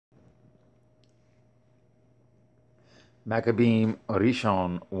Maccabean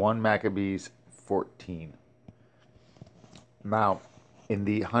Rishon 1 Maccabees 14. Now, in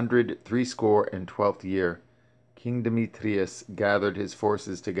the 163 year, King Demetrius gathered his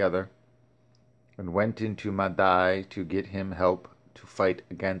forces together and went into Madai to get him help to fight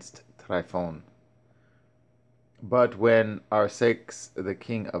against Tryphon. But when Arsaces, the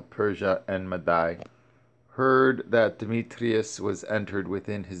king of Persia and Madai, heard that Demetrius was entered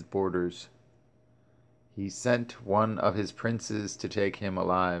within his borders, he sent one of his princes to take him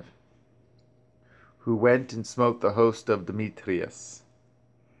alive, who went and smote the host of Demetrius,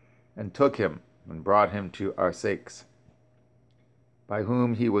 and took him and brought him to Arsaces, by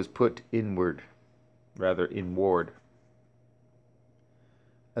whom he was put in ward.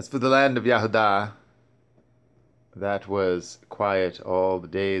 As for the land of Yehudah, that was quiet all the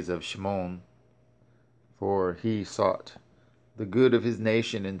days of Shimon, for he sought the good of his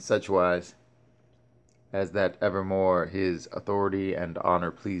nation in such wise as that evermore his authority and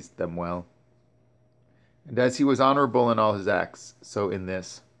honor pleased them well. And as he was honorable in all his acts, so in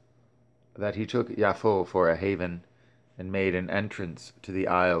this, that he took Yaffo for a haven, and made an entrance to the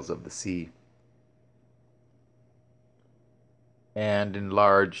isles of the sea, and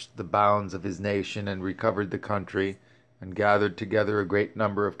enlarged the bounds of his nation, and recovered the country, and gathered together a great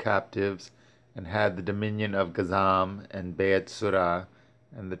number of captives, and had the dominion of Gazam and Beit Surah,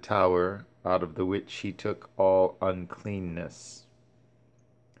 and the tower, out of the which he took all uncleanness.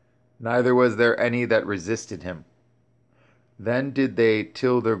 Neither was there any that resisted him. Then did they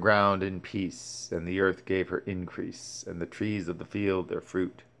till their ground in peace, and the earth gave her increase, and the trees of the field their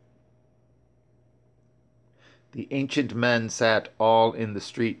fruit. The ancient men sat all in the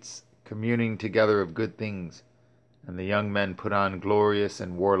streets, communing together of good things, and the young men put on glorious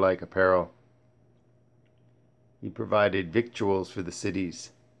and warlike apparel. He provided victuals for the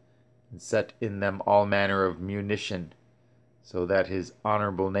cities, and set in them all manner of munition, so that his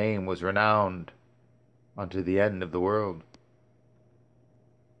honorable name was renowned unto the end of the world.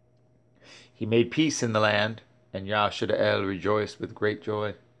 He made peace in the land, and Yashar'el rejoiced with great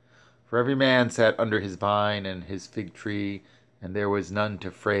joy. For every man sat under his vine and his fig tree, and there was none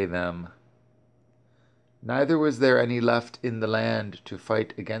to fray them. Neither was there any left in the land to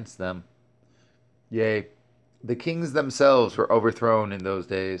fight against them. Yea, the kings themselves were overthrown in those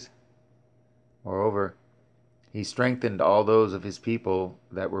days. Moreover, he strengthened all those of his people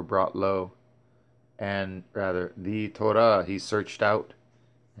that were brought low, and the Torah he searched out,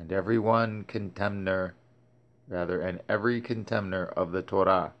 and every contemner of the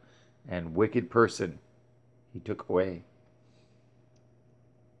Torah and wicked person he took away.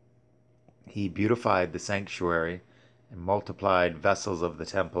 He beautified the sanctuary and multiplied vessels of the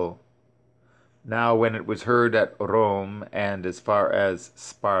temple. Now when it was heard at Rome and as far as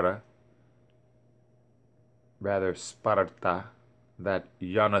Sparta, that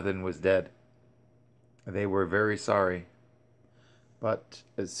Jonathan was dead, they were very sorry. But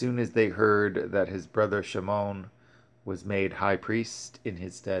as soon as they heard that his brother Shimon was made high priest in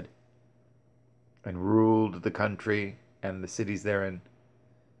his stead, and ruled the country and the cities therein,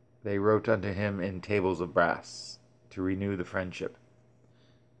 they wrote unto him in tables of brass to renew the friendship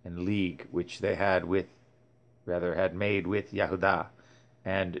and league which they had made with Yehudah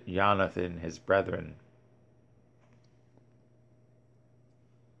and Jonathan his brethren,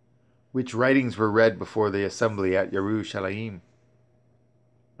 which writings were read before the assembly at Yerushalayim.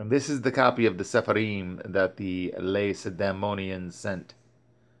 And this is the copy of the Sepharim that the Lacedaemonians sent,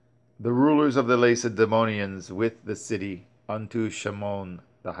 the rulers of the Lacedaemonians with the city, unto Shimon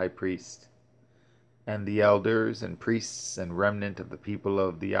the high priest, and the elders and priests and remnant of the people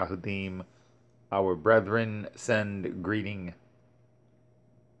of the Yahudim, our brethren, send greeting.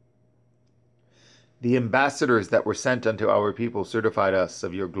 The ambassadors that were sent unto our people certified us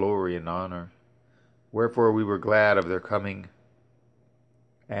of your glory and honor, wherefore we were glad of their coming,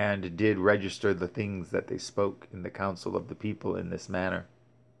 and did register the things that they spoke in the council of the people in this manner.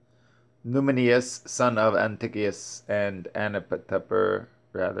 Numenius, son of Antiochus, and Antipater,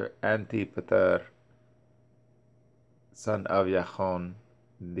 son of Jachon,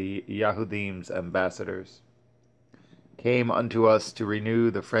 the Yahudim's ambassadors, came unto us to renew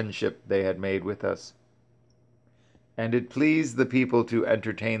the friendship they had made with us. And it pleased the people to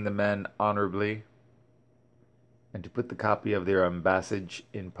entertain the men honorably, and to put the copy of their ambassage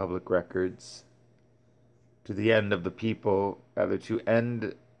in public records, to the end of the people, to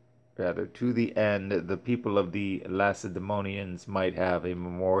the end the people of the Lacedaemonians might have a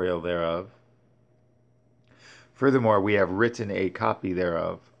memorial thereof. Furthermore, we have written a copy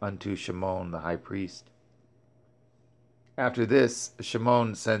thereof unto Shimon the high priest. After this,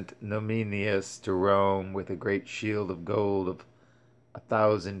 Shimon sent Numenius to Rome with a great shield of gold of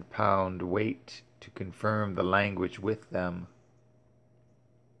 1,000 pound weight to confirm the language with them.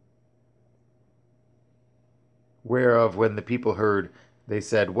 Whereof when the people heard, they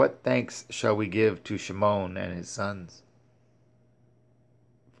said, What thanks shall we give to Shimon and his sons?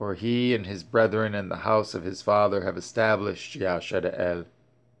 For he and his brethren and the house of his father have established Yashar'el,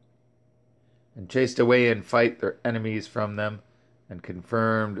 and chased away in fight their enemies from them, and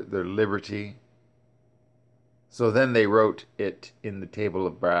confirmed their liberty. So then they wrote it in the table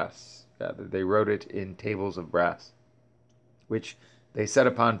of brass. Rather, they wrote it in tables of brass, which they set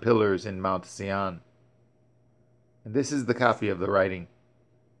upon pillars in Mount Sion. And this is the copy of the writing.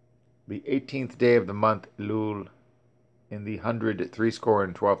 The 18th day of the month Elul, in the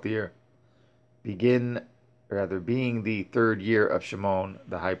 163 year, being the 3rd year of Shimon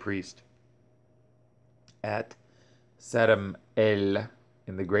the high priest, at Saram El,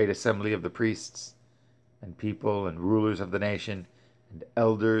 in the great assembly of the priests and people and rulers of the nation and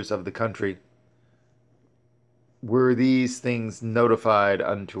elders of the country, were these things notified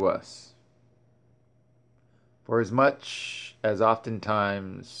unto us. For as much as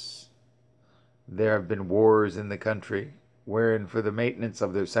oftentimes there have been wars in the country, wherein for the maintenance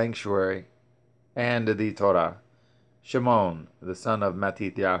of their sanctuary and the Torah, Shimon, the son of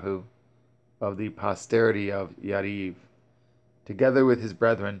Mattityahu, of the posterity of Yariv, together with his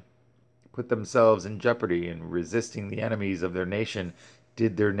brethren, put themselves in jeopardy in resisting the enemies of their nation,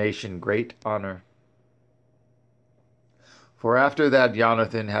 did their nation great honor. For after that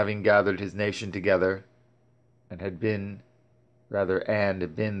Jonathan, having gathered his nation together, and been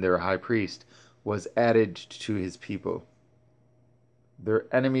their high priest, was added to his people, their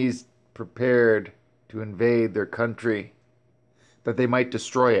enemies prepared to invade their country, that they might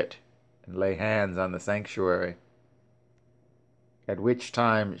destroy it and lay hands on the sanctuary. At which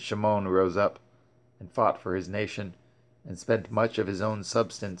time Shimon rose up and fought for his nation, and spent much of his own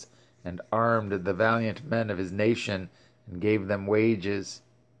substance, and armed the valiant men of his nation, and gave them wages,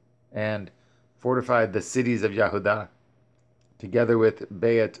 and fortified the cities of Yehudah, together with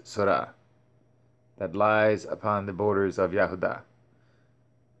Beit Surah, that lies upon the borders of Yehudah,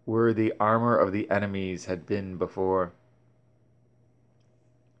 where the armor of the enemies had been before.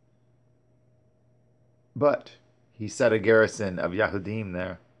 But he set a garrison of Yahudim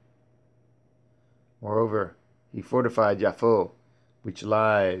there. Moreover, he fortified Yaffo, which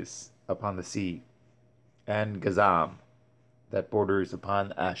lies upon the sea, and Gazam, that borders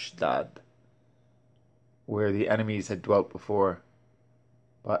upon Ashdod, where the enemies had dwelt before.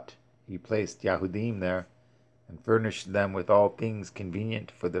 But he placed Yahudim there, and furnished them with all things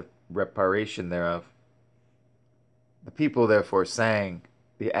convenient for the reparation thereof. The people therefore sang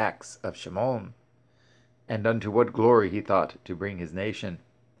the acts of Shimon, and unto what glory he thought to bring his nation,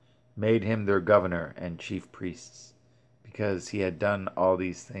 made him their governor and chief priests, because he had done all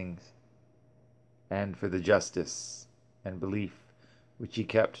these things, and for the justice and belief which he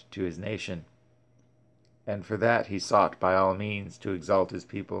kept to his nation, and for that he sought by all means to exalt his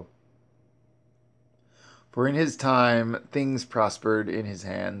people. For in his time things prospered in his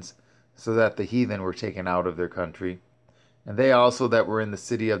hands, so that the heathen were taken out of their country, and they also that were in the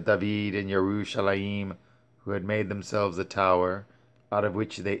city of David and Yerushalayim, who had made themselves a tower, out of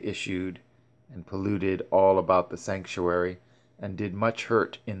which they issued, and polluted all about the sanctuary, and did much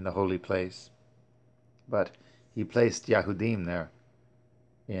hurt in the holy place. But he placed Yahudim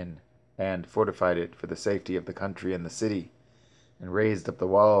therein, and fortified it for the safety of the country and the city, and raised up the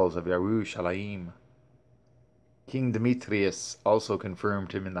walls of Yerushalayim. King Demetrius also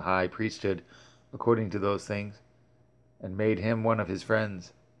confirmed him in the high priesthood, according to those things, and made him one of his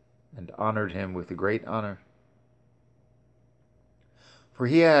friends, and honored him with a great honor. For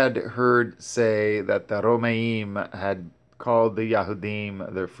he had heard say that the Romaim had called the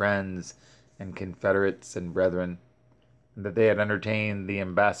Yahudim their friends and confederates and brethren, and that they had entertained the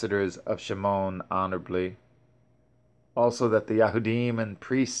ambassadors of Shimon honorably. Also that the Yahudim and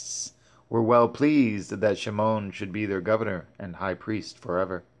priests were well pleased that Shimon should be their governor and high priest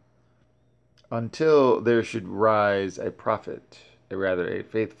forever, until there should rise a prophet, a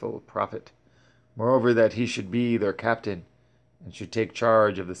faithful prophet, moreover that he should be their captain, and should take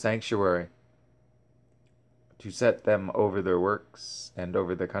charge of the sanctuary, to set them over their works, and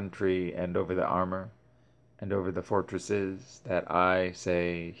over the country, and over the armor, and over the fortresses, that I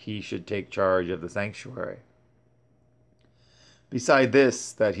say he should take charge of the sanctuary. Beside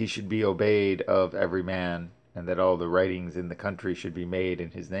this, that he should be obeyed of every man, and that all the writings in the country should be made in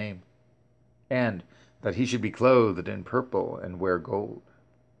his name, and that he should be clothed in purple and wear gold.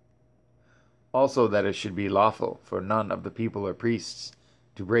 Also that it should be lawful for none of the people or priests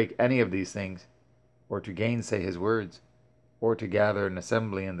to break any of these things, or to gainsay his words, or to gather an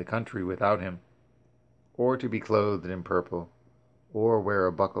assembly in the country without him, or to be clothed in purple, or wear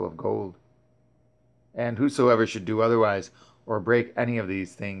a buckle of gold. And whosoever should do otherwise, or break any of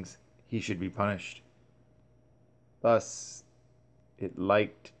these things, he should be punished. Thus it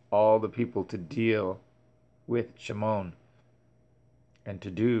liked all the people to deal with Shimon, and to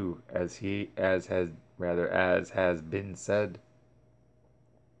do as has been said.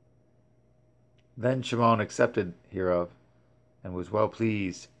 Then Shimon accepted hereof, and was well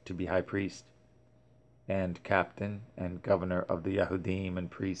pleased to be high priest, and captain and governor of the Yahudim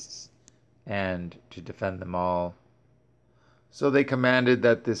and priests, and to defend them all. So they commanded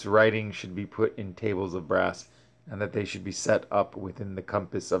that this writing should be put in tables of brass, and that they should be set up within the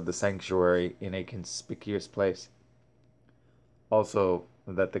compass of the sanctuary in a conspicuous place. Also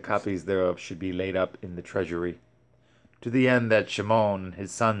that the copies thereof should be laid up in the treasury, to the end that Shimon and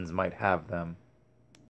his sons might have them,